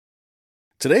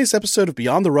Today's episode of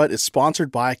Beyond the Rut is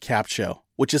sponsored by Capsho,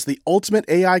 which is the ultimate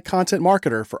AI content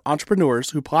marketer for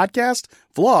entrepreneurs who podcast,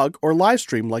 vlog, or live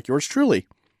stream like yours truly.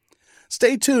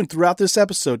 Stay tuned throughout this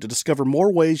episode to discover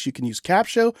more ways you can use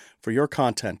Capsho for your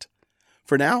content.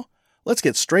 For now, let's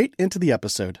get straight into the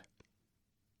episode.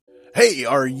 Hey,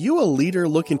 are you a leader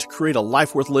looking to create a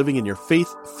life worth living in your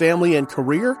faith, family, and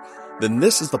career? Then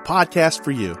this is the podcast for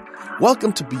you.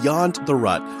 Welcome to Beyond the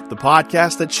Rut, the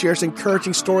podcast that shares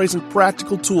encouraging stories and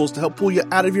practical tools to help pull you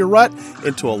out of your rut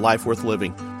into a life worth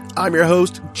living. I'm your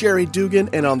host, Jerry Dugan,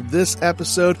 and on this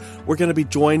episode, we're going to be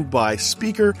joined by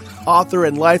speaker, author,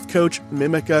 and life coach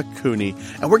Mimika Cooney.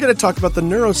 And we're going to talk about the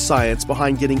neuroscience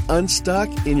behind getting unstuck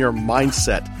in your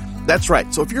mindset. That's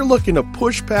right. So if you're looking to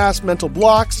push past mental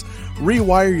blocks,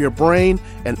 rewire your brain,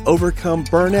 and overcome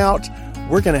burnout,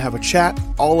 we're going to have a chat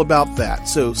all about that.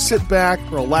 So sit back,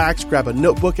 relax, grab a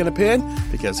notebook and a pen,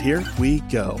 because here we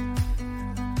go.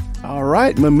 All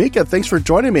right, Mimika, thanks for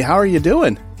joining me. How are you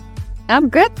doing? I'm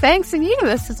good, thanks. And you?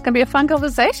 This is going to be a fun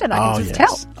conversation. I can just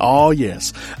tell. Oh,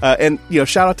 yes. And,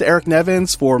 shout out to Eric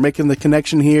Nevins for making the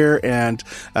connection here, and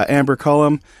Amber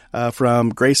Cullum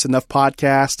from Grace Enough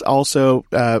Podcast, also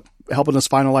helping us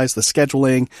finalize the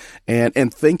scheduling.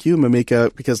 And thank you,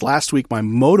 Mimika, because last week my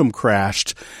modem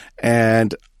crashed,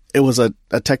 and it was a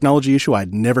technology issue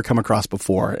I'd never come across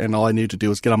before. And all I needed to do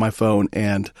was get on my phone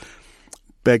and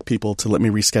beg people to let me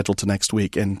reschedule to next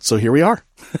week. And so here we are.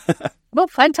 Well,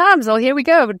 fun times. Well, here we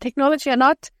go. Technology or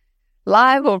not,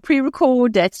 live or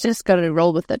pre-record, that's just got to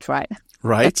roll with it, right?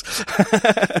 Right.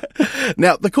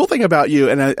 Now, the cool thing about you,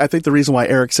 and I think the reason why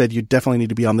Eric said you definitely need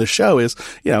to be on this show is,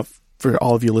 for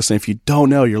all of you listening, if you don't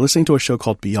know, you're listening to a show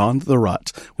called Beyond the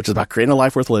Rut, which is about creating a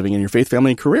life worth living in your faith, family,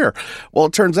 and career. Well,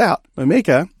 it turns out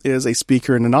Mimika is a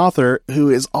speaker and an author who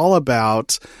is all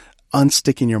about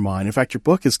unsticking your mind. In fact, your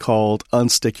book is called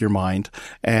Unstick Your Mind.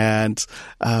 And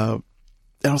I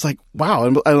was like, wow.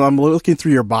 And I'm looking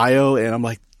through your bio, and I'm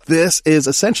like, this is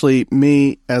essentially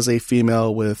me as a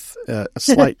female with a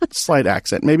slight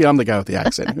accent. Maybe I'm the guy with the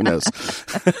accent. Who knows?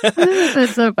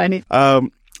 That's so funny.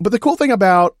 But the cool thing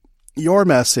about your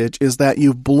message is that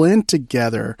you blend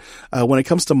together when it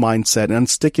comes to mindset and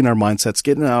unsticking our mindsets,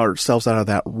 getting ourselves out of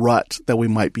that rut that we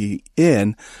might be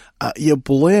in. You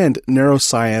blend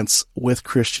neuroscience with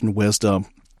Christian wisdom.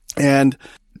 And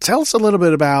tell us a little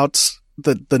bit about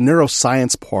the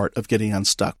neuroscience part of getting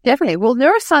unstuck. Definitely. Well,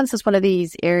 neuroscience is one of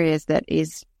these areas that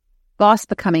is fast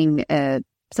becoming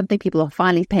something people are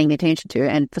finally paying attention to.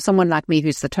 And for someone like me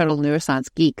who's the total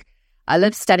neuroscience geek, I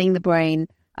love studying the brain.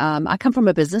 I come from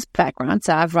a business background,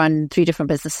 so I've run 3 different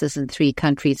businesses in 3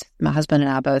 countries. My husband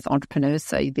and I are both entrepreneurs,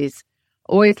 so there's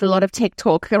always a lot of tech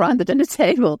talk around the dinner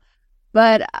table.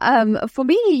 But for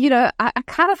me, I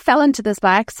kind of fell into this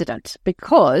by accident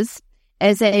because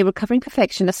as a recovering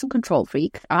perfectionist and control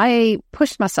freak, I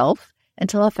pushed myself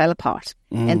until I fell apart,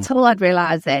 until I'd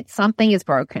realized that something is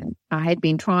broken. I had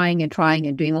been trying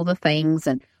and doing all the things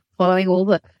and following all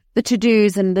the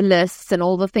to-dos and the lists and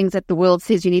all the things that the world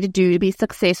says you need to do to be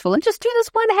successful, and just do this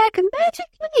one hack and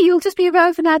magically you'll just be an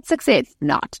overnight success.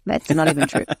 That's not even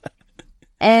true.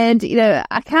 And,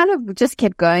 I kind of just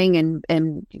kept going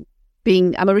and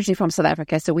I'm originally from South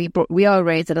Africa, so we are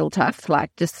raised a little tough,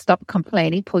 like just stop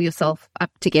complaining, pull yourself up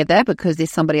together because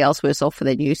there's somebody else worse off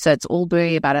than you. So it's all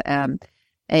very about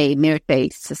a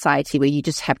merit-based society where you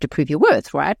just have to prove your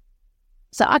worth, right?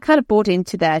 So I kind of bought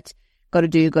into that, got to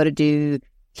do,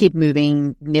 keep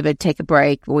moving, never take a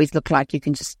break, always look like you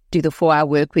can just do the 4-hour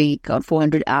work week on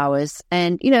 400 hours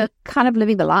and, kind of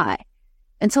living the lie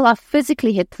until I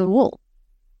physically hit the wall.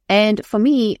 And for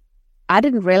me, I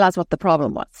didn't realize what the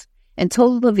problem was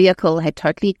until the vehicle had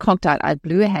totally conked out. I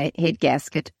blew a head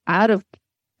gasket out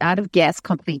of gas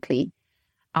completely.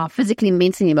 Physically,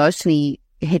 mentally, emotionally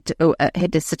hit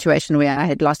a situation where I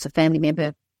had lost a family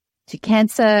member to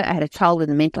cancer. I had a child with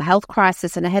a mental health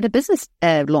crisis, and I had a business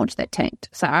launch that tanked.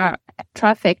 So our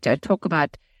trifecta, talk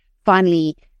about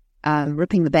finally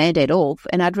ripping the Band-Aid off.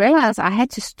 And I'd realized I had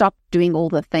to stop doing all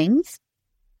the things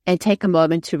and take a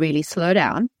moment to really slow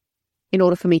down in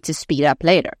order for me to speed up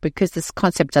later. Because this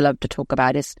concept I love to talk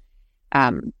about is,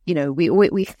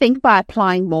 we think by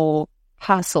applying more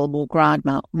hustle, more grind,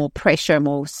 more pressure,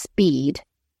 more speed,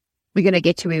 we're going to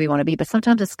get to where we want to be. But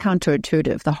sometimes it's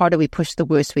counterintuitive. The harder we push, the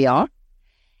worse we are.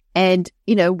 And,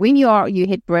 when you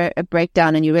hit a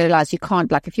breakdown and you realize you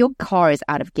can't, like if your car is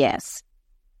out of gas,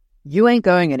 you ain't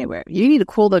going anywhere. You need to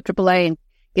call the AAA and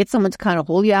get someone to kind of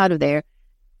haul you out of there.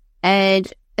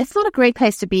 And it's not a great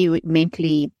place to be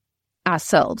mentally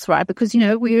ourselves, right? Because,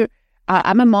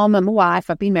 I'm a mom, I'm a wife,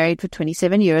 I've been married for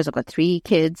 27 years, I've got 3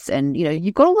 kids, and,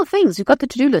 you've got all the things, you've got the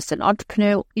to-do list, an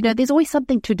entrepreneur, there's always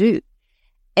something to do.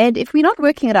 And if we're not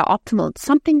working at our optimal,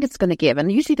 something that's going to give.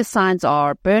 And usually the signs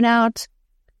are burnout,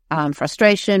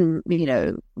 frustration,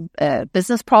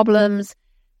 business problems,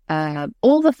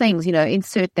 all the things,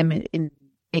 insert them in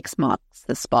X marks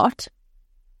the spot.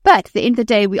 But at the end of the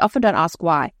day, we often don't ask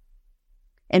why.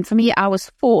 And for me, I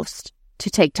was forced to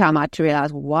take time out to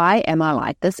realize, why am I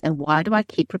like this? And why do I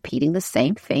keep repeating the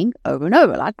same thing over and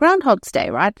over? Like Groundhog's Day,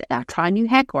 right? I try a new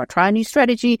hack, or I try a new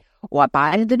strategy, or I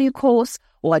buy the new course,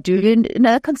 or I do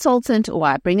another consultant, or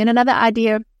I bring in another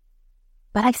idea.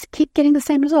 But I keep getting the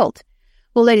same result.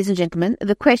 Well, ladies and gentlemen,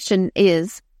 the question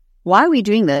is, why are we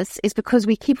doing this? Is because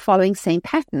we keep following same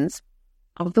patterns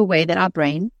of the way that our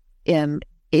brain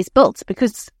is built.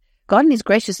 Because God in His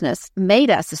graciousness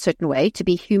made us a certain way to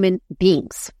be human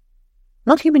beings,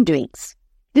 not human doings.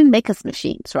 He didn't make us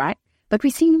machines, right? But we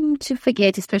seem to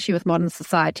forget, especially with modern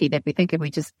society, that we think if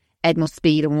we just add more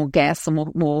speed or more gas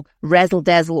or more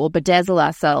razzle-dazzle or bedazzle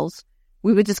ourselves,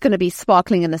 we were just going to be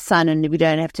sparkling in the sun and we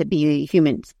don't have to be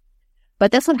humans.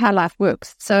 But that's not how life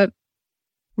works. So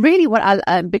really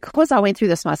because I went through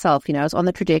this myself, I was on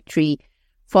the trajectory,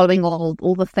 following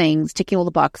all the things, ticking all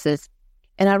the boxes.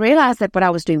 And I realized that what I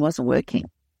was doing wasn't working.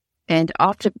 And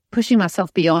after pushing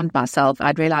myself beyond myself,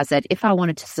 I'd realized that if I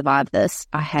wanted to survive this,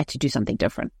 I had to do something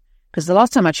different. Because the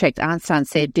last time I checked, Einstein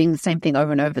said doing the same thing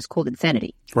over and over is called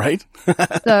insanity. Right.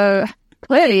 So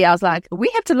clearly I was like, we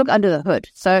have to look under the hood.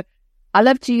 So I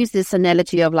love to use this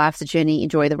analogy of life's a journey,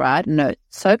 enjoy the ride. No,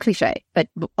 so cliche. But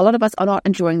a lot of us are not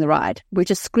enjoying the ride. We're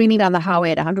just screaming down the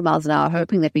highway at 100 miles an hour,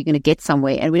 hoping that we're going to get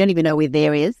somewhere. And we don't even know where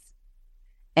there is.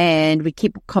 And we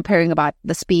keep comparing about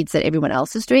the speeds that everyone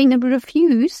else is doing. And we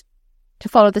refuse to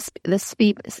follow the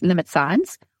speed limit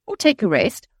signs, or take a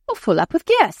rest, or fill up with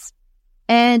gas.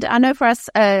 And I know for us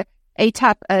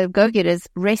A-type go-getters,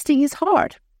 resting is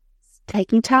hard. It's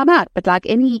taking time out. But like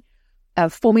any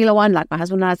Formula One, like my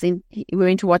husband and I we were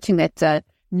into watching that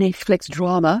Netflix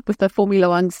drama with the Formula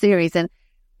One series. And,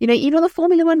 even the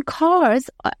Formula One cars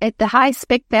at the high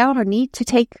spec they are need to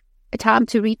take a time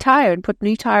to retire and put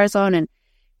new tires on and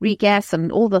regas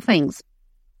and all the things.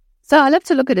 So I love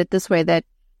to look at it this way, that,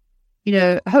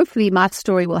 hopefully my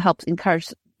story will help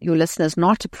encourage your listeners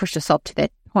not to push yourself to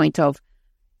that point of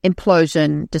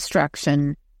implosion,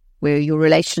 destruction, where your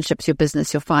relationships, your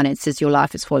business, your finances, your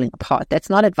life is falling apart. That's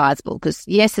not advisable, because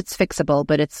yes, it's fixable,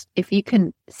 but if you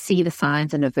can see the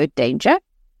signs and avert danger,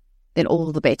 then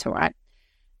all the better, right?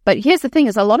 But here's the thing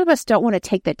is, a lot of us don't want to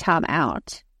take that time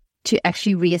out to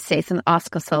actually reassess and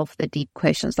ask ourselves the deep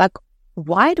questions, like,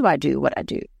 why do I do what I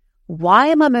do? Why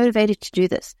am I motivated to do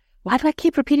this? Why do I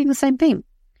keep repeating the same thing?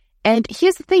 And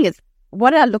here's the thing is,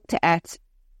 what I looked at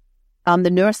the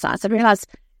neuroscience, I realized,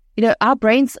 our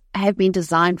brains have been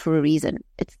designed for a reason.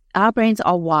 Our brains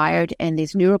are wired, and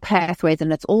there's neural pathways,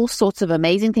 and it's all sorts of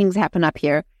amazing things happen up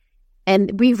here.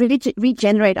 And we really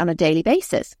regenerate on a daily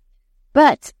basis.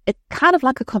 But it's kind of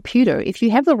like a computer. If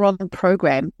you have the wrong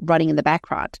program running in the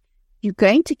background, you're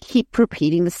going to keep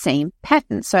repeating the same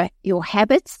pattern. So your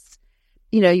habits,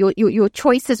 your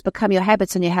choices become your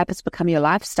habits, and your habits become your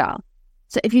lifestyle.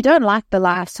 So if you don't like the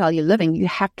lifestyle you're living, you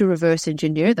have to reverse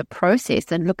engineer the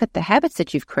process and look at the habits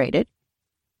that you've created.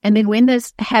 And then when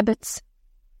those habits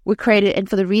were created and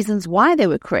for the reasons why they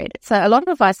were created. So a lot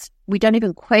of us, we don't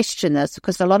even question this,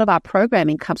 because a lot of our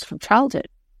programming comes from childhood,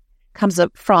 comes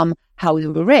up from how we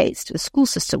were raised, the school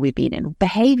system we've been in,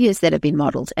 behaviors that have been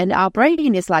modeled. And our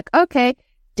brain is like, okay,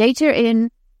 data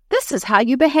in, this is how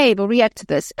you behave or react to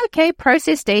this. Okay,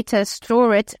 process data,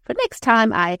 store it. For next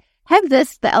time I have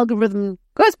this, the algorithm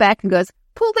goes back and goes,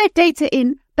 pull that data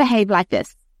in, behave like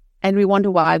this. And we wonder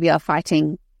why we are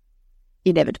fighting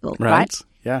inevitable, right?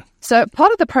 Yeah. So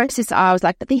part of the process, I was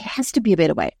like, but there has to be a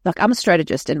better way. Like, I'm a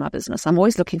strategist in my business. I'm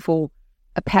always looking for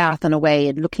a path and a way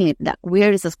and looking at that,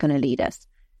 where is this going to lead us?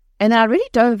 And then I really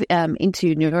dove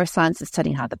into neuroscience and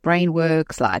studying how the brain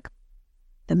works, like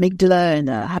the amygdala and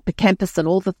the hippocampus and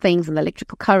all the things, and the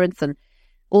electrical currents and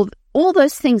all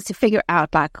those things, to figure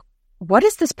out, like, what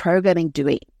is this programming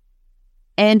doing?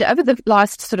 And over the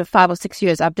last sort of 5 or 6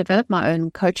 years, I've developed my own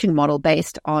coaching model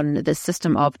based on the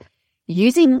system of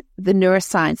using the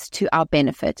neuroscience to our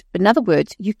benefit. In other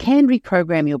words, you can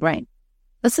reprogram your brain.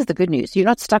 This is the good news. You're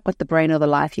not stuck with the brain or the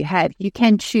life you have. You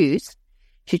can choose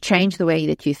to change the way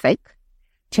that you think,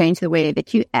 change the way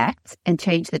that you act, and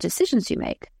change the decisions you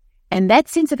make. And that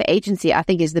sense of agency, I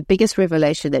think, is the biggest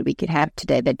revelation that we could have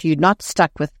today, that you're not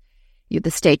stuck with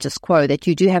the status quo, that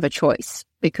you do have a choice.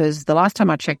 Because the last time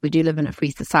I checked, we do live in a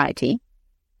free society,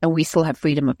 and we still have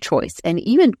freedom of choice. And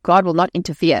even God will not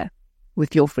interfere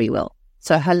with your free will.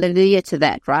 So hallelujah to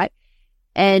that, right?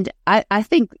 And I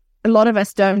think a lot of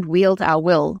us don't wield our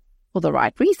will for the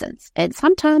right reasons. And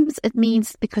sometimes it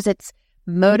means because it's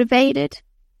motivated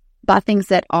by things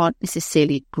that aren't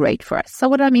necessarily great for us. So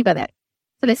what do I mean by that?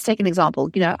 So let's take an example.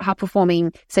 High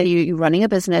performing, say you're running a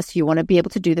business, you want to be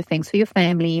able to do the things for your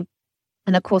family.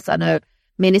 And of course, I know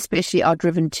men especially are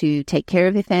driven to take care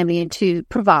of their family and to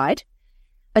provide.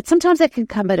 But sometimes that can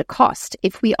come at a cost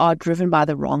if we are driven by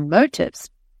the wrong motives.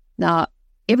 Now,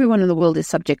 everyone in the world is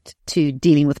subject to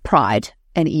dealing with pride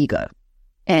and ego.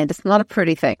 And it's not a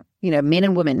pretty thing. Men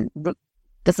and women,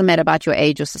 doesn't matter about your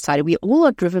age or society, we all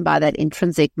are driven by that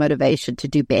intrinsic motivation to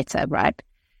do better, right?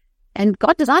 And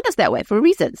God designed us that way for a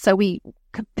reason. So we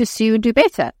pursue and do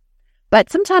better.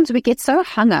 But sometimes we get so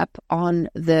hung up on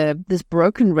this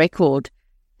broken record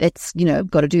that's,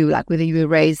 got to do, like whether you were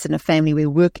raised in a family where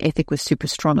work ethic was super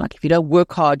strong. Like if you don't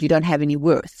work hard, you don't have any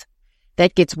worth.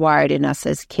 That gets wired in us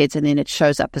as kids, and then it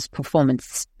shows up as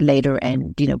performance later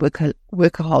and,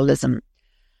 workaholism.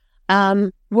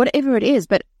 Whatever it is.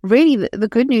 But really the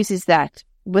good news is that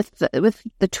with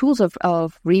the tools of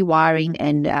rewiring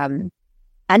and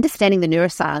understanding the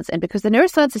neuroscience, and because the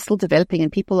neuroscience is still developing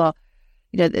and people are,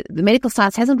 the medical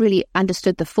science hasn't really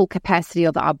understood the full capacity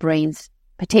of our brain's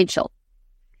potential.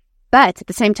 But at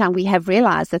the same time, we have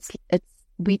realized that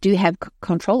we do have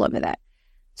control over that.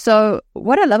 So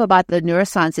what I love about the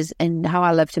neuroscience is, and how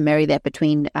I love to marry that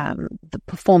between the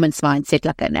performance mindset,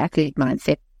 like an athlete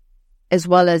mindset, as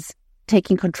well as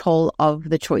taking control of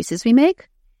the choices we make,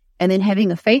 and then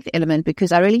having a faith element,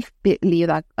 because I really believe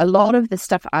like a lot of the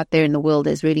stuff out there in the world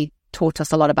has really taught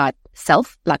us a lot about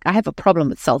self. Like I have a problem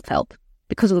with self-help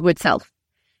because of the word self,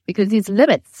 because there's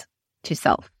limits to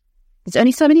self. There's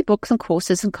only so many books and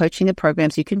courses and coaching and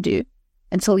programs you can do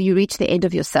until you reach the end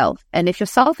of yourself. And if your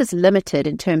self is limited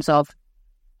in terms of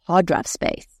hard drive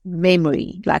space,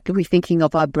 memory, like if we're thinking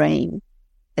of our brain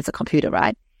as a computer,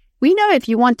 right? We know if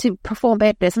you want to perform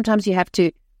better, sometimes you have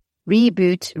to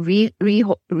reboot,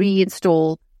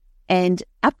 reinstall, and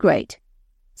upgrade.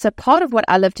 So part of what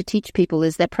I love to teach people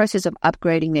is that process of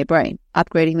upgrading their brain,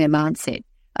 upgrading their mindset,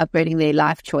 upgrading their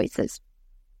life choices.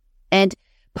 And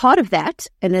part of that,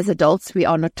 and as adults, we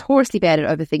are notoriously bad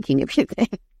at overthinking everything.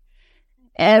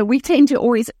 We tend to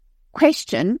always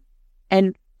question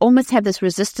and almost have this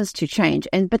resistance to change.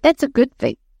 But that's a good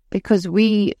thing, because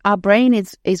our brain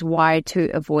is wired to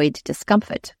avoid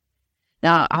discomfort.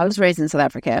 Now, I was raised in South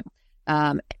Africa,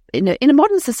 in a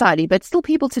modern society, but still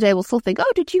people today will still think,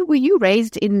 oh, were you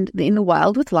raised in the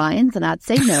wild with lions? And I'd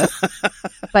say no.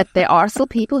 But there are still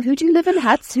people who do live in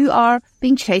huts who are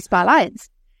being chased by lions.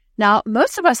 Now,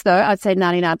 most of us, though, I'd say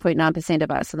 99.9% of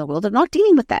us in the world are not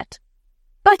dealing with that.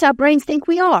 But our brains think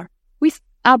we are.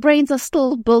 Our brains are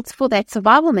still built for that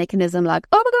survival mechanism, like,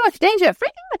 oh my gosh, danger,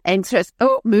 freaking anxious,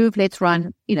 oh, move, let's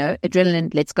run,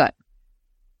 adrenaline, let's go.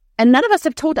 And none of us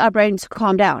have taught our brains to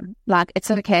calm down. Like, it's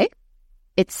okay,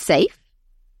 it's safe,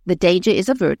 the danger is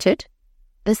averted,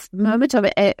 this moment of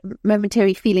a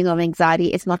momentary feeling of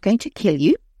anxiety is not going to kill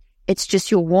you. It's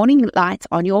just your warning light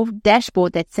on your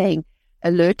dashboard that's saying,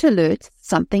 alert, alert,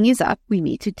 something is up, we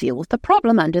need to deal with the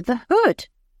problem under the hood.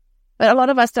 But a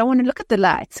lot of us don't want to look at the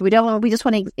lights. We just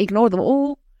want to ignore them,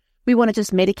 or we want to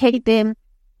just medicate them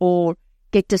or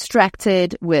get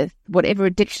distracted with whatever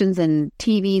addictions and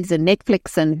TVs and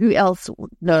Netflix and who else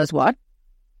knows what.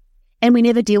 And we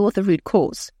never deal with the root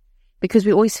cause, because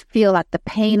we always feel like the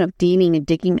pain of dealing and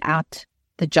digging out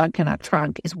the junk in our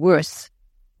trunk is worse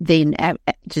than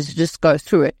just go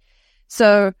through it.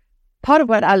 So part of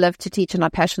what I love to teach and I'm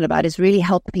passionate about is really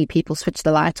helping people switch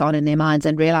the lights on in their minds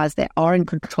and realize they are in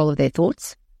control of their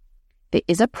thoughts. There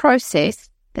is a process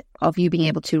of you being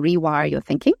able to rewire your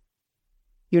thinking.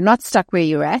 You're not stuck where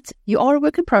you're at. You are a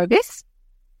work in progress,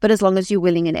 but as long as you're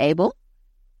willing and able.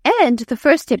 And the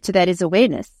first step to that is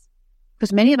awareness,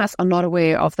 because many of us are not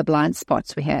aware of the blind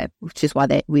spots we have, which is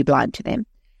why we're blind to them.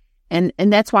 And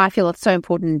that's why I feel it's so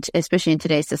important, especially in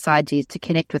today's society, to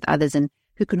connect with others and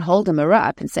who can hold a mirror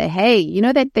up and say, hey,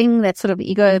 that thing, that sort of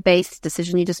ego-based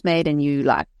decision you just made, and you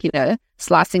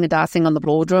slicing and dicing on the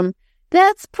boardroom,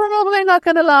 that's probably not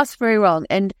going to last very long.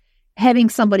 And having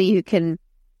somebody who can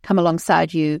come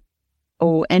alongside you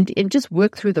and just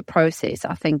work through the process,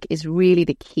 I think, is really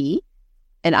the key.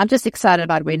 And I'm just excited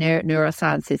about where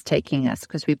neuroscience is taking us,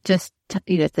 because we've just,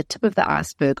 it's the tip of the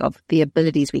iceberg of the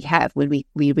abilities we have when we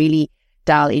really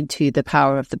dial into the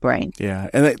power of the brain. Yeah.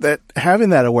 And that having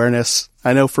that awareness,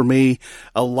 I know for me,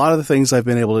 a lot of the things I've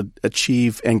been able to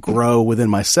achieve and grow within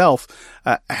myself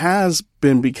has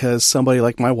been because somebody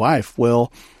like my wife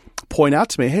will point out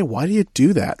to me, hey, why do you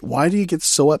do that? Why do you get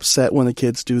so upset when the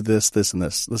kids do this, this, and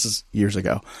this? This is years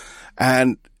ago.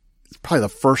 And it's probably the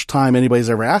first time anybody's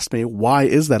ever asked me, why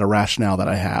is that a rationale that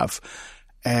I have?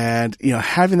 And,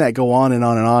 having that go on and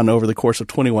on and on over the course of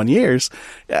 21 years,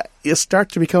 you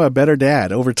start to become a better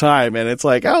dad over time. And it's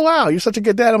like, oh, wow, you're such a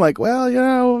good dad. I'm like, well,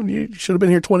 you should have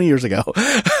been here 20 years ago.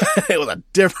 It was a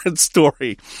different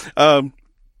story.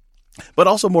 But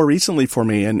also more recently for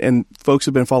me, and folks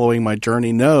who've been following my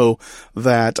journey know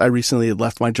that I recently had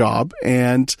left my job.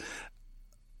 And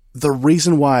the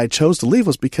reason why I chose to leave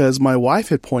was because my wife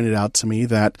had pointed out to me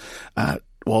that,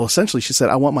 essentially she said,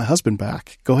 I want my husband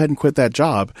back. Go ahead and quit that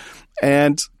job.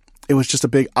 And it was just a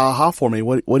big aha for me.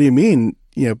 What do you mean,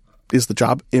 is the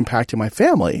job impacting my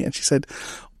family? And she said,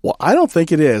 well, I don't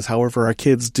think it is. However, our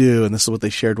kids do. And this is what they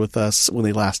shared with us when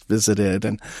they last visited.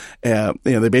 And,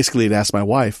 they basically had asked my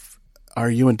wife, are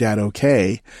you and dad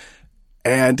okay?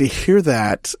 And to hear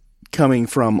that coming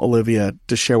from Olivia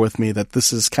to share with me that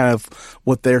this is kind of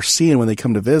what they're seeing when they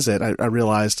come to visit, I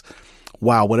realized,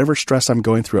 wow, whatever stress I'm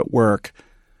going through at work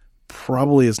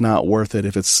probably is not worth it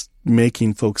if it's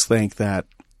making folks think that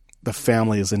the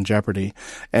family is in jeopardy.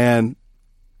 And,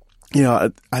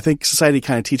 I think society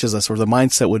kind of teaches us, or the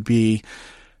mindset would be,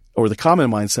 or the common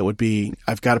mindset would be,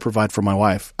 I've got to provide for my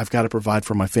wife. I've got to provide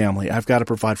for my family. I've got to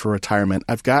provide for retirement.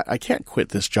 I can't quit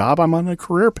this job. I'm on a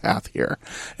career path here.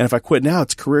 And if I quit now,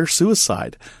 it's career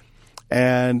suicide.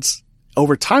 And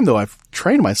over time, though, I've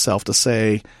trained myself to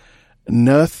say,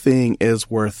 nothing is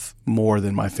worth more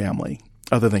than my family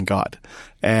other than God.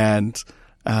 And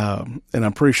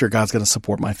I'm pretty sure God's going to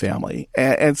support my family.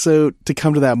 And so to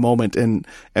come to that moment and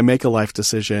make a life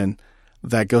decision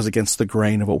that goes against the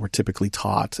grain of what we're typically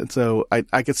taught. And so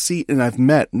I could see, and I've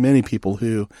met many people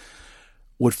who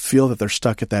would feel that they're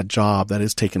stuck at that job that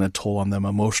is taking a toll on them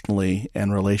emotionally and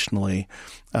relationally.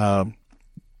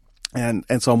 And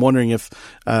so I'm wondering if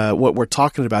what we're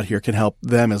talking about here can help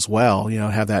them as well,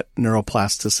 have that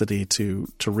neuroplasticity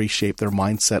to reshape their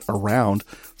mindset around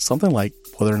something like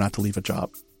whether or not to leave a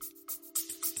job.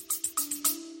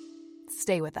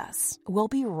 Stay with us. We'll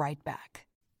be right back.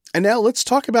 And now let's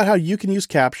talk about how you can use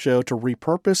Capshow to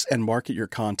repurpose and market your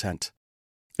content.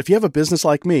 If you have a business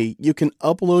like me, you can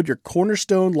upload your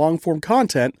cornerstone long-form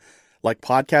content, like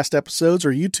podcast episodes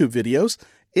or YouTube videos,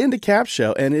 into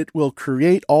Capshow, and it will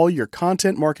create all your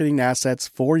content marketing assets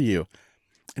for you.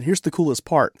 And here's the coolest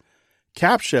part.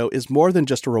 Capshow is more than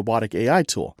just a robotic AI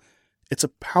tool. It's a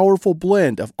powerful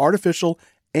blend of artificial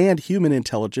and human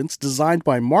intelligence designed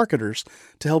by marketers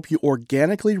to help you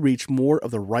organically reach more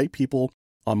of the right people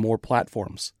on more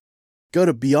platforms. Go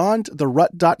to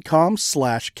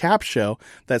beyondtherut.com/capshow,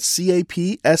 that's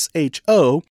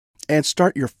CAPSHO, and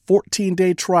start your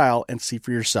 14-day trial and see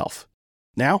for yourself.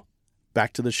 Now,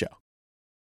 back to the show.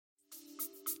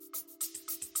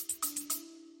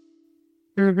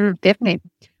 Definitely.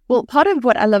 Well, part of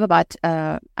what I love about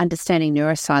understanding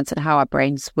neuroscience and how our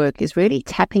brains work is really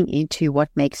tapping into what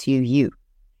makes you you.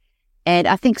 And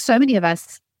I think so many of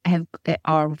us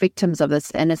are victims of this,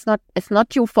 and it's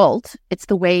not your fault. It's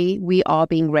the way we are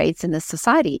being raised in this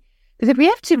society. Because if we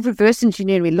have to reverse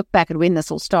engineer and we look back at when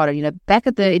this all started, back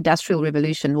at the Industrial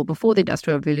Revolution, or before the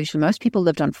Industrial Revolution, most people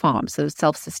lived on farms, so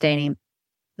self-sustaining.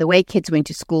 The way kids went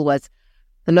to school was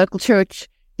the local church.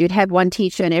 You'd have one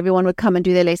teacher and everyone would come and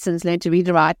do their lessons, learn to read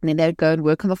and write, and then they'd go and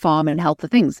work on the farm and help the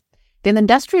things. Then the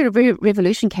Industrial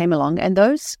Revolution came along, and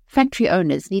those factory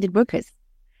owners needed workers.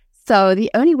 So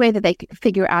the only way that they could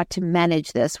figure out to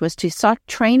manage this was to start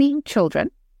training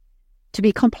children to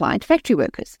be compliant factory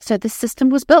workers. So the system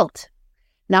was built.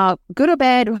 Now, good or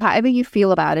bad, however you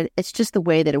feel about it, it's just the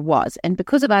way that it was. And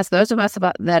because of us, those of us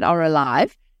that are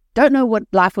alive don't know what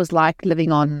life was like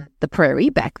living on the prairie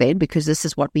back then, because this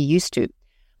is what we used to.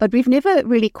 But we've never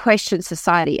really questioned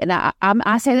society. And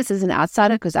I say this as an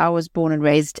outsider because I was born and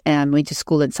raised and went to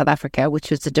school in South Africa,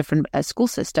 which was a different school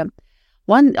system.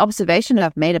 One observation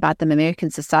I've made about the American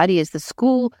society is the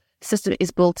school system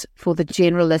is built for the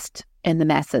generalist and the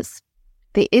masses.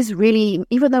 There is really,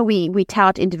 even though we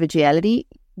tout individuality,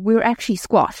 we're actually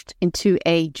squashed into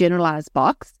a generalized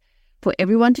box for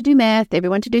everyone to do math,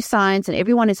 everyone to do science, and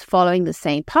everyone is following the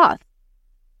same path.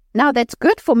 Now, that's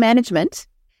good for management,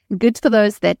 good for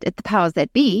those that at the powers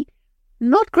that be,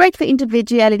 not great for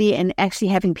individuality and actually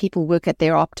having people work at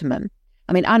their optimum.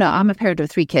 I mean, I know I'm a parent of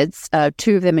 3 kids.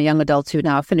 2 of them are young adults who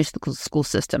now have finished the school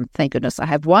system. Thank goodness. I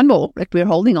have 1 more that we're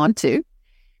holding on to.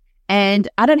 And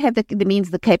I don't have the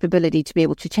means, the capability to be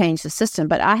able to change the system,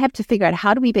 but I have to figure out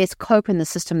how do we best cope in the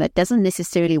system that doesn't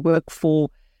necessarily work for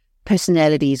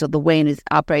personalities or the way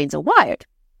our brains are wired.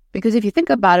 Because if you think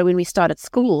about it, when we started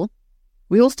school,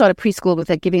 we all started preschool with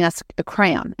it giving us a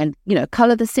crayon and,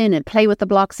 color this in and play with the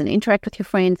blocks and interact with your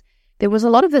friends. There was a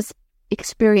lot of this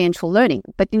experiential learning.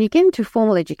 But when you get into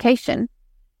formal education,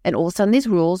 and all of a sudden there's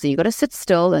rules, and you got to sit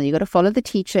still, and you got to follow the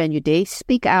teacher, and you dare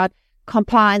speak out,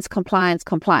 compliance.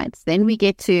 Then we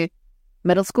get to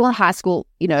middle school and high school,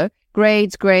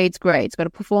 grades. Got to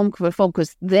perform,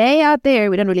 because they out there,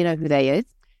 we don't really know who they is,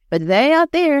 but they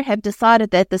out there have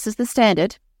decided that this is the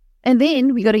standard. And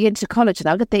then we got to get into college, and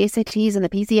I'll get the SATs and the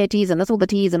PCATs, and that's all the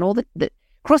T's and all the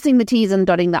crossing the T's and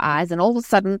dotting the I's, and all of a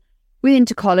sudden we're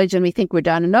into college and we think we're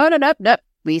done. No,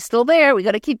 we're still there. We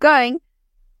got to keep going.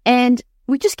 And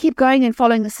we just keep going and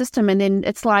following the system. And then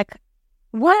it's like,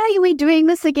 why are we doing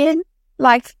this again?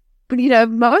 Like,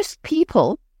 most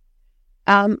people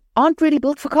aren't really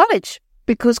built for college,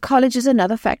 because college is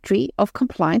another factory of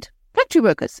compliant factory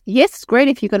workers. Yes, it's great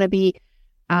if you're going to be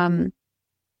a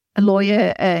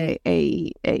lawyer, a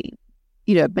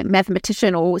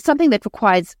mathematician, or something that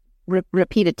requires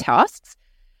repeated tasks.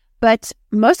 But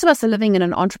most of us are living in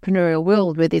an entrepreneurial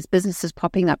world where there's businesses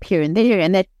popping up here and there,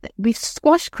 and that we've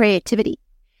squashed creativity.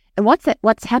 And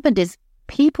what's happened is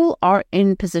people are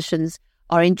in positions,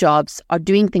 are in jobs, are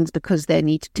doing things because they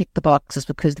need to tick the boxes,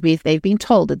 because they've been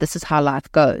told that this is how life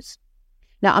goes.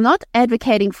 Now, I'm not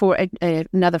advocating for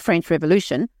another French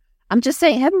Revolution. I'm just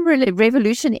saying, have a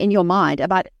revolution in your mind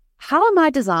about, how am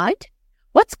I designed?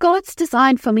 What's God's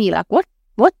design for me? Like, what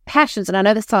passions, and I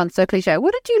know this sounds so cliche,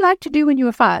 what did you like to do when you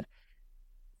were 5?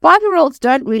 5-year-olds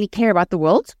don't really care about the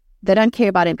world. They don't care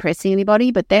about impressing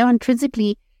anybody, but they are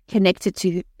intrinsically connected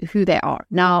to who they are.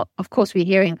 Now, of course, we're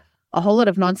hearing a whole lot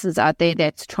of nonsense out there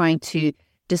that's trying to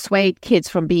dissuade kids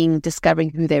from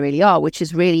discovering who they really are, which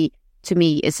is really, to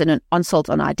me, is an insult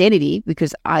on identity,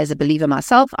 because I, as a believer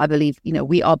myself, I believe,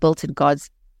 we are built in God's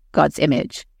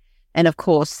image. And of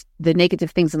course, the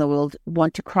negative things in the world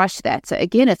want to crush that. So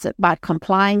again, it's about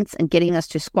compliance and getting us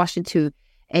to squash into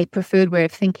a preferred way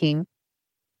of thinking.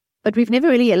 But we've never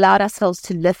really allowed ourselves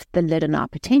to lift the lid on our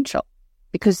potential,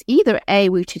 because either A,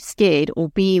 we're too scared, or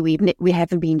B, we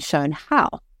haven't been shown how.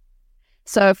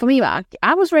 So for me,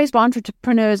 I was raised by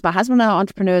entrepreneurs. My husband and I are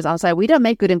entrepreneurs. I'll say, we don't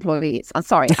make good employees. I'm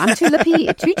sorry. I'm too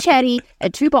lippy, too chatty,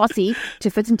 and too bossy to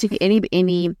fit into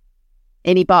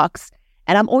any box.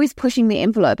 And I'm always pushing the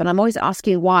envelope, and I'm always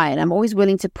asking why, and I'm always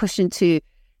willing to push into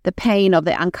the pain of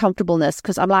the uncomfortableness,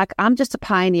 because I'm just a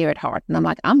pioneer at heart.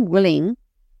 And I'm willing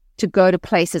to go to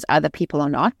places other people are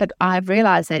not. But I've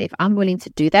realized that if I'm willing to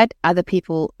do that, other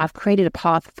people, I've created a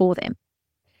path for them.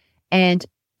 And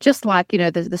just like,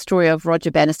 the story of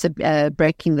Roger Bannister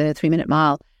breaking the 3-minute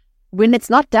mile, when it's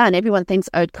not done, everyone thinks,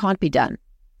 oh, it can't be done.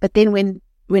 But then when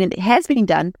it has been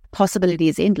done, possibility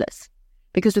is endless.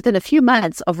 Because within a few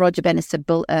months of Roger Bannister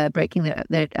breaking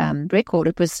that record,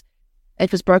 it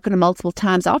was broken multiple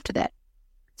times after that.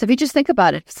 So if you just think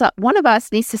about it, so one of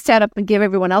us needs to stand up and give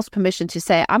everyone else permission to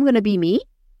say, I'm going to be me.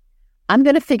 I'm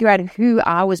going to figure out who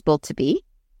I was built to be.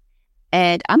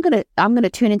 And I'm going to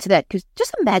turn into that. Because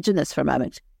just imagine this for a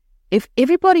moment. If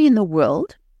everybody in the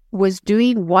world was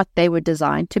doing what they were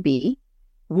designed to be,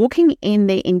 walking in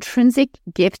their intrinsic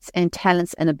gifts and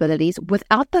talents and abilities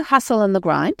without the hustle and the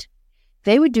grind,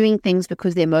 they were doing things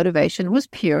because their motivation was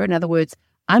pure. In other words,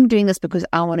 I'm doing this because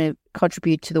I want to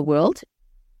contribute to the world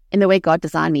in the way God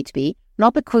designed me to be,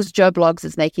 not because Joe Bloggs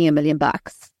is making $1 million.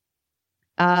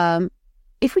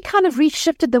 If we kind of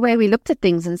reshifted the way we looked at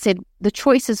things and said, the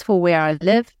choices for where I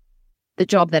live, the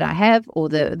job that I have, or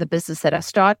the business that I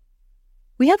start,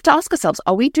 we have to ask ourselves,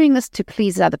 are we doing this to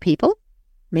please other people?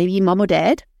 Maybe mom or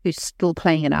dad, who's still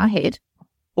playing in our head,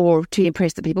 or to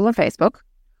impress the people on Facebook?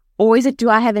 Or is it, do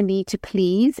I have a need to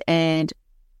please? And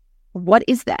what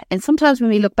is that? And sometimes when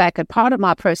we look back, and part of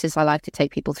my process I like to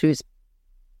take people through is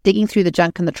digging through the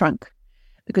junk in the trunk,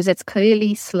 because it's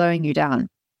clearly slowing you down.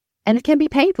 And it can be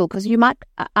painful, because you might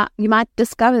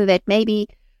discover that maybe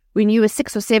when you were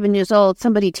 6 or 7 years old,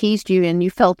 somebody teased you and you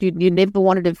felt you never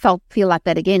wanted to feel like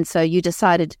that again. So you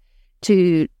decided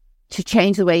to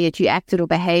change the way that you acted or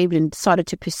behaved, and started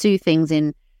to pursue things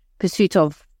in pursuit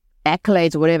of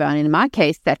accolades or whatever. And in my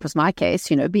case, that was my case.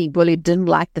 Being bullied, didn't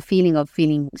like the feeling of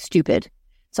feeling stupid.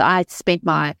 So I spent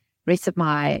my rest of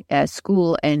my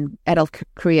school and adult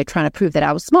career trying to prove that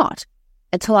I was smart,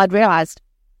 until I'd realized,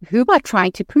 who am I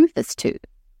trying to prove this to?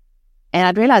 And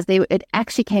I'd realized it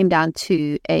actually came down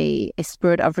to a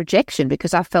spirit of rejection,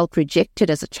 because I felt rejected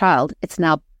as a child. It's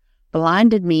now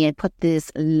blinded me and put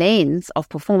this lens of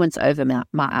performance over my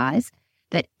eyes,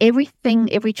 that every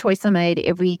choice I made,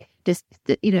 everything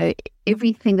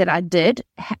that I did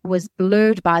was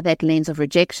blurred by that lens of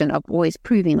rejection, of always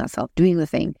proving myself, doing the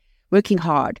thing, working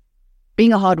hard,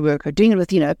 being a hard worker, doing it with,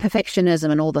 perfectionism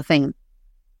and all the thing.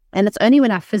 And it's only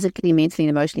when I physically, mentally,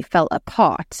 and emotionally fell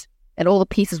apart and all the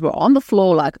pieces were on the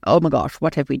floor, like, oh my gosh,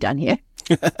 what have we done here?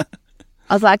 I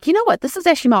was like, you know what? This is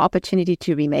actually my opportunity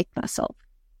to remake myself.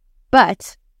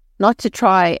 but not to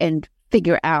try and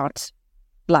figure out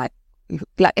like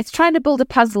it's trying to build a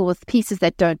puzzle with pieces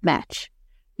that don't match.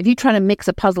 If you're trying to mix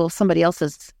a puzzle of somebody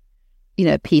else's,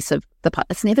 piece of the puzzle,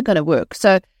 it's never going to work.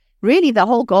 So really the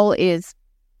whole goal is,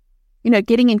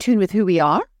 getting in tune with who we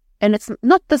are. And it's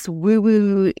not this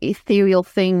woo-woo ethereal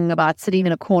thing about sitting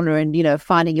in a corner and,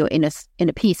 finding your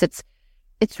inner peace.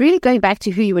 It's really going back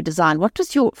to who you were designed. What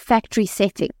was your factory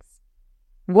settings?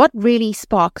 What really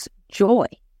sparks joy?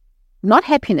 Not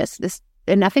happiness.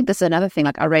 And I think this is another thing,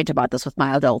 like I rage about this with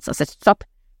my adults. I said, stop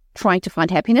trying to find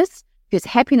happiness, because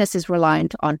happiness is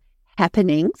reliant on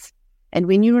happenings. And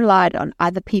when you relied on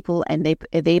other people and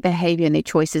their behavior and their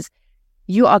choices,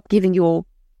 you are giving your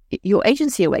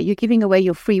agency away. You're giving away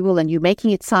your free will, and you're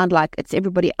making it sound like it's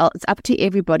everybody else. It's up to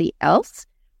everybody else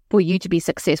for you to be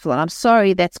successful. And I'm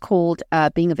sorry, that's called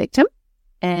being a victim.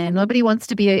 And nobody wants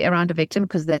to be around a victim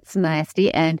because that's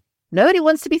nasty. And nobody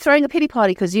wants to be throwing a pity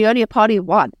party because you're only a party of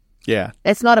one. Yeah.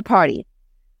 It's not a party.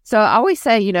 So I always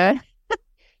say,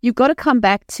 you've got to come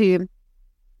back to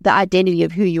the identity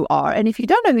of who you are. And if you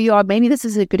don't know who you are, maybe this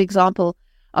is a good example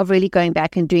of really going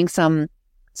back and doing some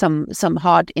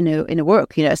hard inner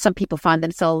work. Some people find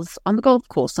themselves on the golf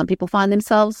course. Some people find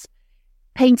themselves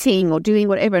painting or doing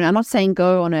whatever. And I'm not saying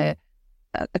go on a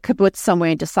kibbutz somewhere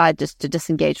and decide just to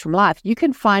disengage from life. You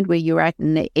can find where you're at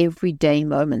in the everyday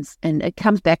moments. And it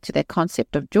comes back to that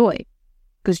concept of joy,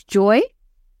 because joy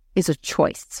is a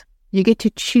choice. You get to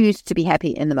choose to be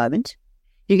happy in the moment.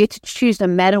 You get to choose no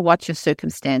matter what your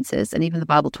circumstances. And even the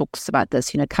Bible talks about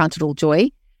this, count it all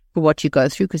joy for what you go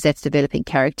through, because that's developing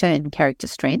character and character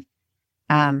strength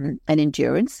and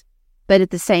endurance. But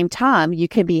at the same time, you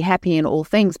can be happy in all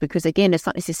things, because again, it's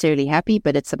not necessarily happy,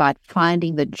 but it's about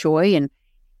finding the joy. And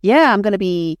I'm going to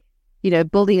be,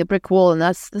 building a brick wall, and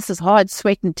this is hard,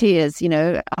 sweat and tears,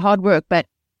 hard work, but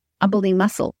I'm building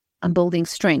muscle. I'm building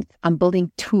strength. I'm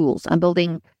building tools. I'm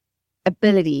building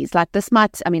abilities. Like this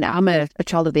I'm a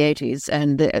child of the 80s,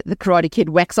 and the Karate Kid,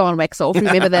 wax on, wax off.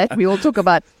 Remember that? We all talk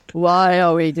about, why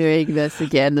are we doing this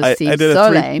again? This seems so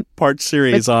lame. I did a 3-part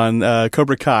series on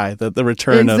Cobra Kai, the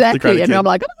return of the Karate Kid. And I'm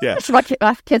like,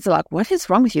 my kids are like, what is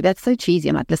wrong with you? That's so cheesy.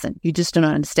 I'm like, listen, you just don't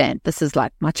understand. This is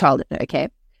like my childhood, okay?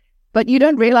 But you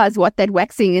don't realize what that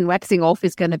waxing and waxing off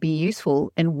is going to be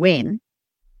useful and when.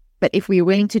 But if we're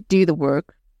willing to do the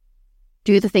work,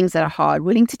 do the things that are hard,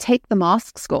 willing to take the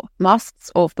masks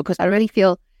off, because I really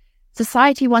feel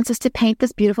society wants us to paint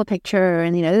this beautiful picture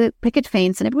and, the picket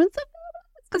fence, and everyone's like,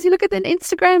 because you look at the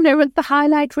Instagram, and everyone's the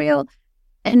highlight reel,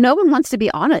 and no one wants to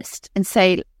be honest and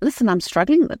say, listen, I'm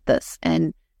struggling with this.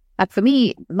 And like for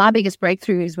me, my biggest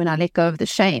breakthrough is when I let go of the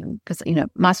shame, because,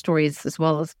 my story is as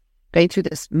well as going through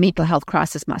this mental health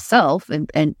crisis myself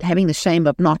and having the shame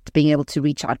of not being able to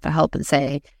reach out for help and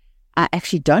say, I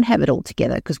actually don't have it all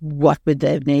together, because what would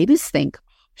the neighbors think?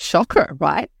 Shocker,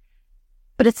 right?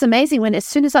 But it's amazing when, as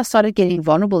soon as I started getting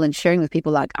vulnerable and sharing with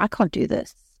people like, I can't do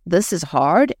this. This is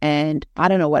hard and I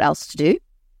don't know what else to do.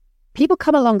 People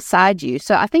come alongside you.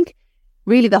 So I think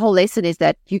really the whole lesson is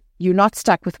that you're not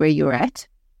stuck with where you're at.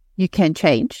 You can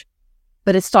change,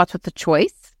 but it starts with the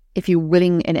choice. If you're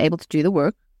willing and able to do the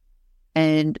work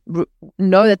and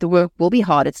know that the work will be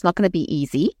hard, it's not going to be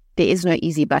easy. There is no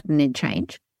easy button in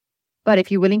change. But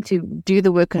if you're willing to do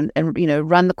the work and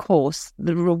run the course,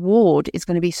 the reward is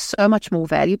going to be so much more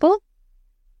valuable.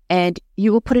 And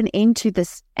you will put an end to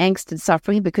this angst and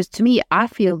suffering, because to me, I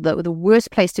feel that the worst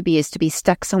place to be is to be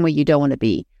stuck somewhere you don't want to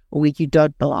be or where you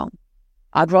don't belong.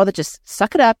 I'd rather just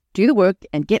suck it up, do the work,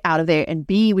 and get out of there and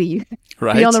be where you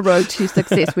be on the road to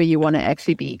success where you want to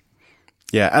actually be.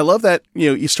 Yeah, I love that,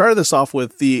 you started this off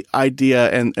with the idea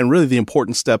and really the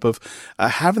important step of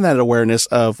having that awareness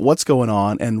of what's going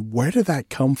on and where did that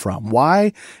come from?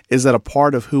 Why is that a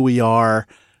part of who we are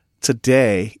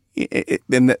today?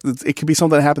 And it could be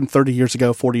something that happened 30 years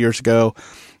ago, 40 years ago,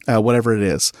 whatever it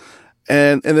is.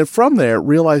 And then from there,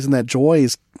 realizing that joy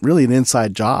is really an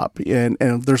inside job. And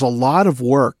there's a lot of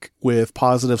work with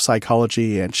positive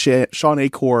psychology, and Sean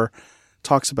Achor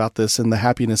talks about this in The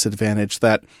Happiness Advantage,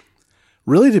 that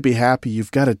really to be happy,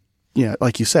 you've got to,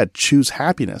 like you said, choose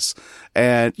happiness,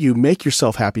 and you make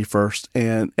yourself happy first.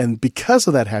 And because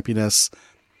of that happiness,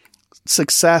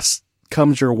 success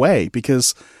comes your way,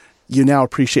 because you now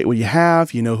appreciate what you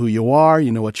have, you know who you are,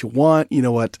 you know what you want, you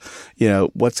know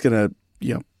what's going to,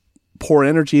 pour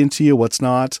energy into you, what's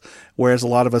not. Whereas a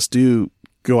lot of us do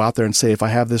go out there and say, if I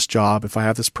have this job, if I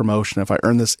have this promotion, if I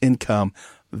earn this income,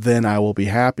 then I will be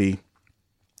happy.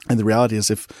 And the reality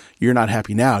is, if you're not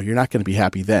happy now, you're not going to be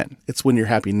happy then. It's when you're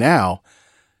happy now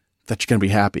that you're going to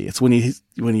be happy. It's when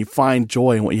you find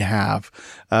joy in what you have.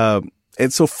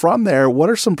 And so from there, what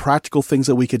are some practical things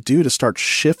that we could do to start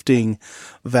shifting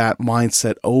that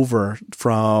mindset over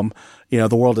from,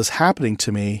 the world is happening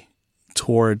to me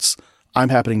towards I'm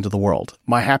happening to the world.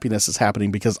 My happiness is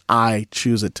happening because I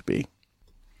choose it to be.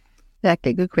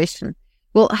 Exactly. Good question.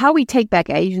 Well, how we take back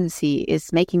agency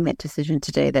is making that decision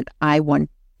today that I want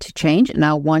to change and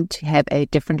I want to have a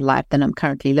different life than I'm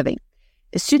currently living.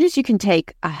 As soon as you can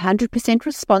take 100%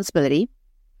 responsibility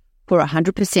for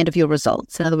 100% of your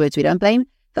results, in other words, we don't blame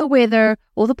the weather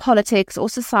or the politics or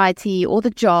society or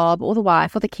the job or the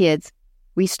wife or the kids.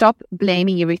 We stop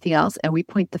blaming everything else and we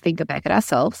point the finger back at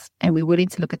ourselves and we're willing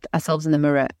to look at ourselves in the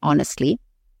mirror honestly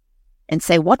and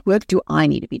say, what work do I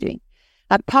need to be doing?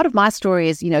 Part of my story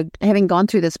is, having gone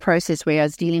through this process where I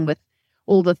was dealing with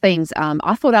all the things,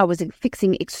 I thought I was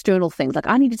fixing external things. Like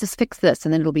I need to just fix this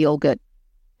and then it'll be all good.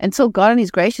 Until God in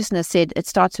his graciousness said, it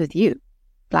starts with you.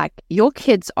 Like your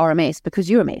kids are a mess because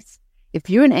you're a mess. If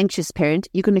you're an anxious parent,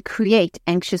 you're going to create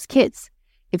anxious kids.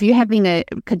 If you're having a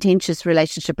contentious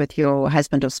relationship with your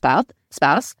husband or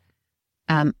spouse,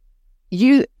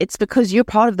 it's because you're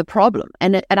part of the problem.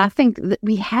 And I think that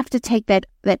we have to take that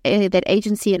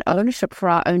agency and ownership for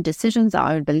our own decisions,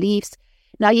 our own beliefs.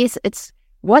 Now, yes, it's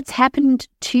what's happened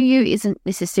to you isn't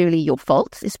necessarily your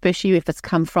fault, especially if it's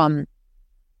come from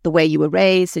the way you were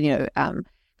raised, and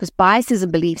because biases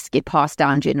and beliefs get passed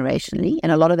down generationally,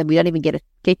 and a lot of them we don't even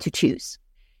get to choose.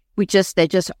 They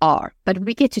just are. But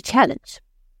we get to challenge.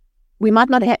 We might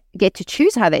not get to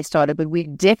choose how they started, but we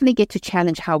definitely get to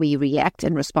challenge how we react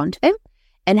and respond to them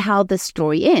and how the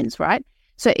story ends, right?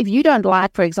 So if you don't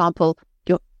like, for example,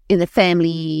 in the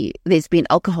family, there's been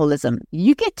alcoholism,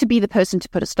 you get to be the person to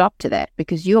put a stop to that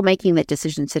because you're making that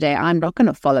decision today. I'm not going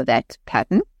to follow that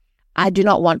pattern. I do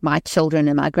not want my children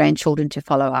and my grandchildren to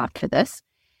follow after this.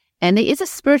 And there is a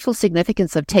spiritual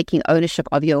significance of taking ownership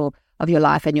of your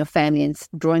life and your family and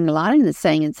drawing a line and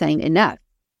saying enough.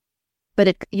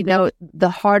 But the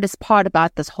hardest part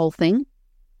about this whole thing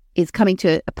is coming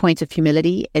to a point of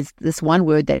humility is this one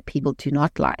word that people do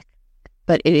not like,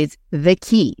 but it is the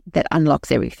key that unlocks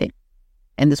everything.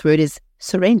 And this word is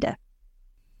surrender.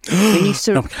 When you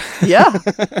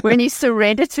when you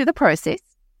surrender to the process,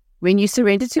 when you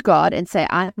surrender to God and say,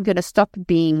 I'm going to stop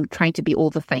trying to be all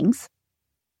the things,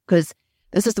 because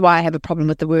this is why I have a problem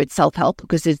with the word self-help,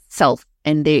 because it's self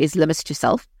and there is limits to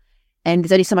self. And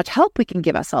there's only so much help we can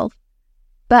give ourselves.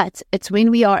 But it's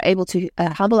when we are able to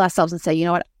humble ourselves and say, you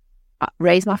know what,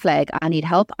 raise my flag. I need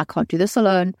help. I can't do this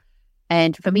alone.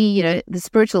 And for me, the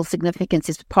spiritual significance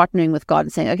is partnering with God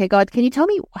and saying, okay, God, can you tell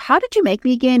me, how did you make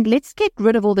me again? Let's get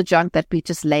rid of all the junk that we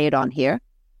just layered on here.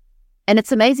 And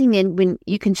it's amazing then when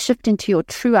you can shift into your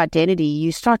true identity,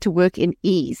 you start to work in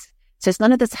ease. So it's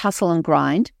none of this hustle and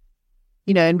grind.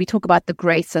 And we talk about the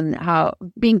grace and how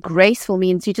being graceful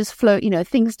means you just float,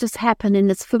 things just happen and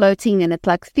it's floating and it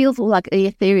feels all like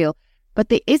ethereal. But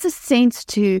there is a sense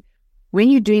to when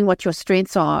you're doing what your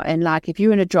strengths are, and if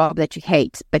you're in a job that you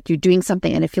hate, but you're doing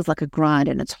something and it feels like a grind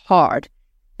and it's hard,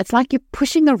 it's like you're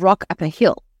pushing a rock up a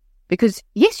hill. Because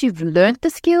yes, you've learned the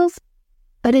skills,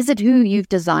 but is it who you've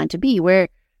designed to be? Where,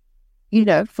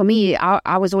 for me,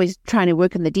 I was always trying to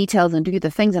work in the details and do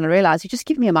the things. And I realized you just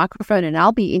give me a microphone and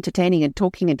I'll be entertaining and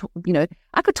talking and,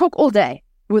 I could talk all day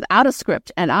without a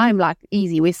script. And I'm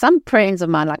easy. With some friends of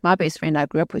mine, like my best friend I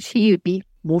grew up with, she would be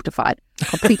mortified,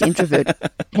 complete introvert.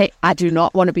 Hey, I do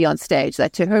not want to be on stage.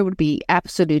 That to her would be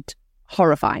absolute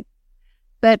horrifying.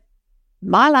 But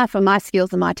my life and my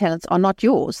skills and my talents are not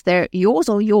yours. They're yours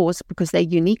or yours because they're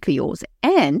uniquely yours.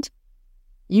 And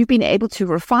you've been able to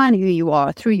refine who you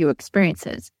are through your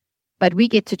experiences. But we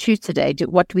get to choose today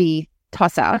what we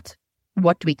toss out,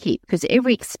 what do we keep? Because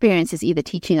every experience is either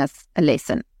teaching us a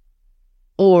lesson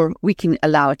or we can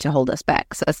allow it to hold us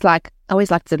back. So it's I always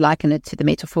like to liken it to the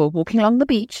metaphor of walking along the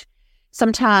beach.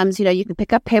 Sometimes, you can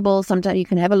pick up pebbles. Sometimes you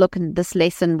can have a look in this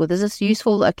lesson. Well, is this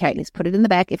useful? Okay, let's put it in the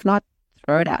back. If not,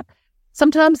 throw it out.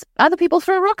 Sometimes other people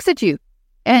throw rocks at you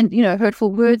and,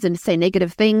 hurtful words and say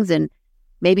negative things, and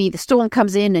maybe the storm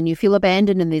comes in and you feel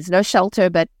abandoned and there's no shelter,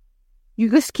 but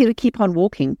you just keep on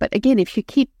walking. But again, if you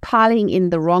keep piling in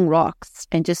the wrong rocks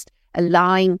and just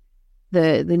allowing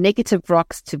the negative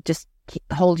rocks to just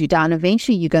hold you down,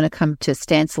 eventually you're going to come to a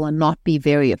standstill and not be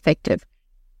very effective.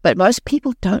 But most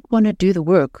people don't want to do the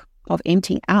work of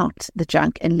emptying out the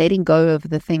junk and letting go of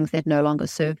the things that no longer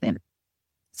serve them.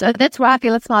 So that's why I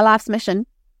feel it's my life's mission,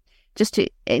 just to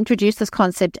introduce this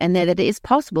concept and that it is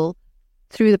possible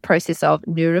through the process of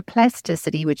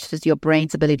neuroplasticity, which is your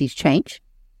brain's ability to change.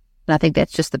 And I think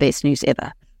that's just the best news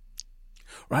ever.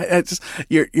 Right?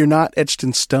 You're not etched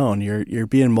in stone. You're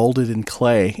being molded in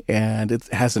clay, and it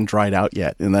hasn't dried out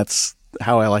yet. And that's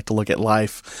how I like to look at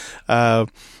life. Now,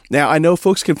 I know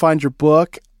folks can find your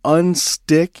book,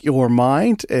 Unstick Your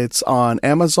Mind. It's on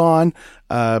Amazon.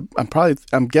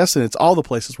 I'm guessing it's all the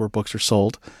places where books are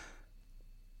sold.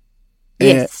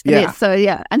 Yes, it is. So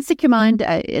Unstick Your Mind,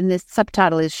 and the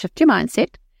subtitle is Shift Your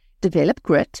Mindset, Develop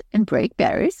Grit, and Break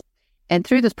Barriers. And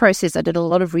through this process, I did a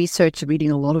lot of research,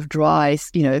 reading a lot of dry,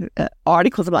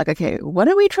 articles. I'm like, okay, what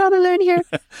are we trying to learn here?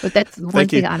 But that's one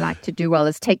thing I like to do well,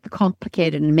 is take the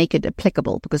complicated and make it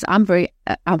applicable, because I'm very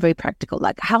practical.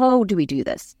 Like, how do we do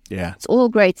this? Yeah. It's all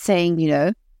great saying,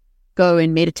 go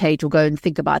and meditate or go and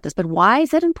think about this, but why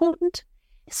is that important?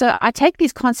 So I take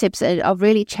these concepts of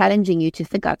really challenging you to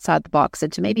think outside the box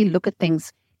and to maybe look at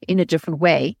things in a different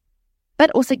way, but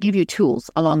also give you tools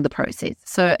along the process.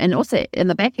 So, and also in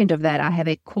the back end of that, I have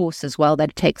a course as well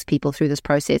that takes people through this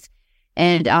process.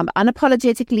 And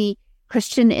unapologetically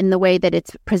Christian in the way that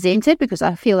it's presented, because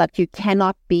I feel like you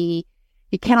cannot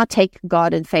take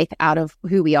God and faith out of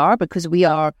who we are, because we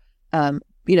are,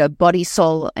 body,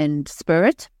 soul, and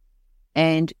spirit.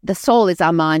 And the soul is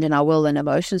our mind and our will and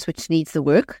emotions, which needs the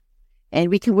work. And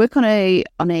we can work on a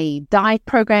diet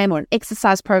program or an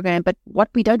exercise program, but what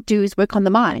we don't do is work on the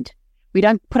mind. We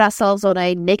don't put ourselves on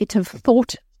a negative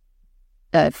thought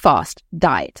fast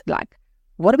diet. Like,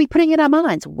 what are we putting in our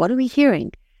minds? What are we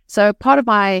hearing? So part of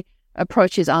my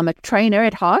approach is I'm a trainer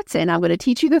at heart, and I'm going to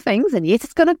teach you the things. And yes,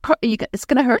 it's going to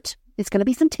hurt. It's going to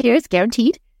be some tears,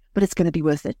 guaranteed, but it's going to be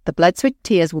worth it. The blood, sweat,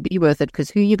 tears will be worth it, because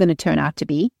who you're going to turn out to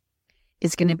be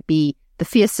is going to be the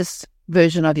fiercest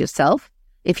version of yourself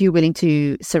if you're willing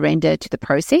to surrender to the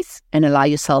process and allow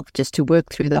yourself just to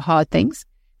work through the hard things,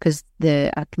 because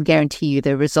I can guarantee you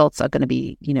the results are going to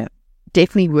be,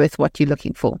 definitely worth what you're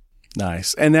looking for.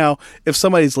 Nice. And now, if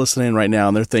somebody's listening right now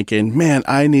and they're thinking, man,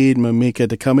 I need Mamika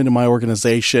to come into my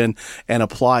organization and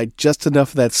apply just enough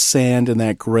of that sand and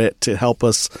that grit to help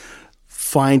us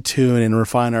fine-tune and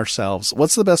refine ourselves,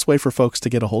 what's the best way for folks to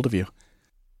get a hold of you?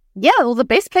 Yeah, well, the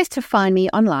best place to find me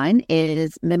online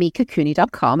is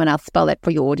mamikacooney.com, and I'll spell that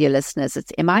for your audio listeners.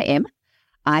 It's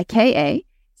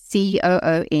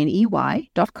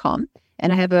MIMIKACOONEY.com.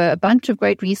 And I have a bunch of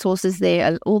great resources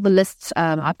there. All the lists,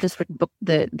 I've just written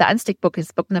the Unstick book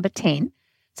is book number 10.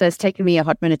 So it's taken me a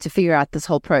hot minute to figure out this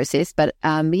whole process. But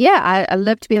I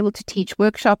love to be able to teach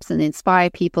workshops and inspire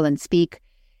people and speak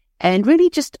and really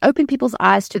just open people's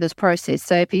eyes to this process.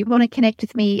 So if you want to connect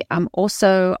with me, I'm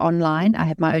also online. I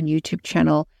have my own YouTube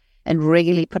channel and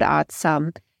regularly put out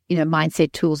some,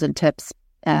 mindset tools and tips.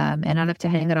 And I love to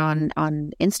hang it on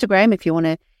Instagram if you want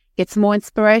to get some more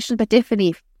inspiration. But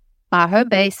definitely my home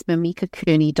base,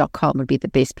 mamikacooney.com, would be the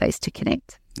best place to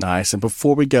connect. Nice. And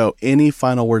before we go, any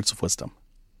final words of wisdom?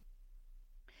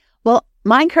 Well,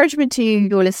 my encouragement to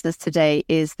your listeners today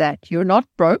is that you're not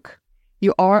broke.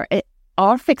 You are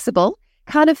fixable.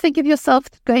 Kind of think of yourself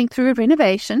going through a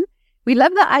renovation. We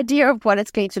love the idea of what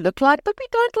it's going to look like, but we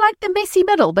don't like the messy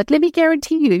middle. But let me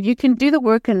guarantee you can do the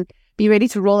work and be ready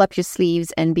to roll up your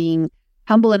sleeves, and being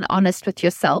humble and honest with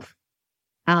yourself.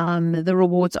 The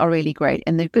rewards are really great.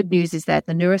 And the good news is that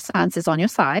the neuroscience is on your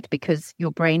side, because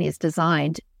your brain is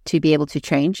designed to be able to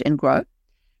change and grow.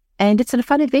 And it's a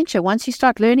fun adventure. Once you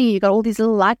start learning, you got all these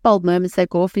little light bulb moments that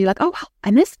go off, and you're like, oh, wow,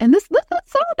 and this, that's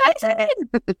so amazing.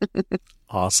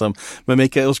 Awesome.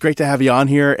 Mamika, it was great to have you on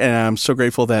here, and I'm so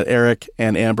grateful that Eric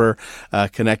and Amber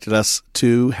connected us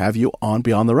to have you on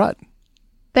Beyond the Rut.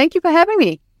 Thank you for having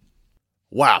me.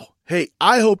 Wow. Hey,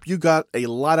 I hope you got a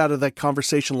lot out of that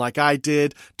conversation like I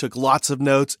did, took lots of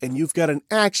notes, and you've got an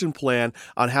action plan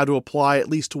on how to apply at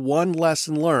least one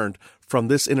lesson learned from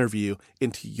this interview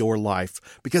into your life.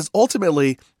 Because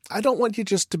ultimately, I don't want you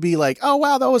just to be like, oh,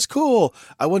 wow, that was cool.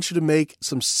 I want you to make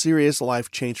some serious life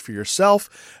change for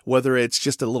yourself, whether it's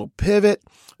just a little pivot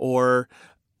or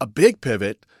a big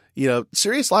pivot.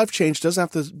 Serious life change doesn't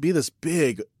have to be this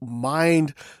big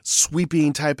mind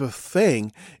sweeping type of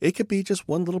thing. It could be just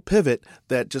one little pivot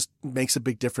that just makes a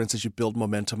big difference as you build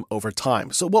momentum over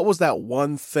time. So what was that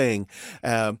one thing?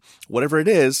 Whatever it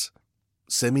is,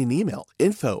 send me an email,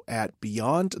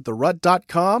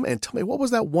 info@beyondtherut.com, and tell me, what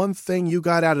was that one thing you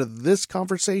got out of this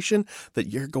conversation that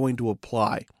you're going to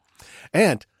apply?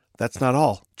 And that's not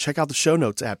all. Check out the show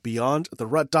notes at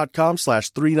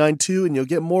beyondtherut.com/392, and you'll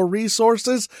get more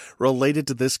resources related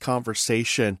to this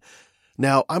conversation.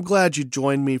 Now, I'm glad you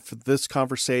joined me for this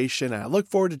conversation, and I look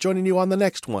forward to joining you on the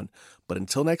next one. But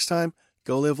until next time,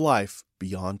 go live life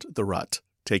beyond the rut.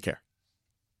 Take care.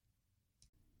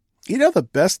 The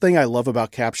best thing I love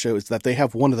about Capsho is that they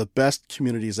have one of the best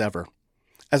communities ever.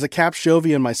 As a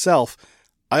Capshovian myself,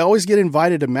 I always get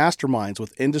invited to masterminds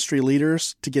with industry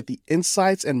leaders to get the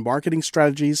insights and marketing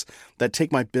strategies that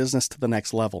take my business to the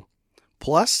next level.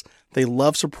 Plus, They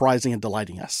love surprising and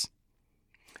delighting us.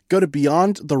 Go to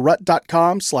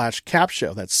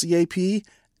beyondtherut.com/capshow, that's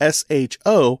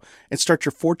CAPSHO, and start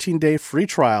your 14-day free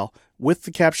trial with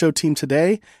the Capshow team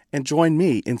today and join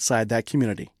me inside that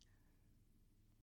community.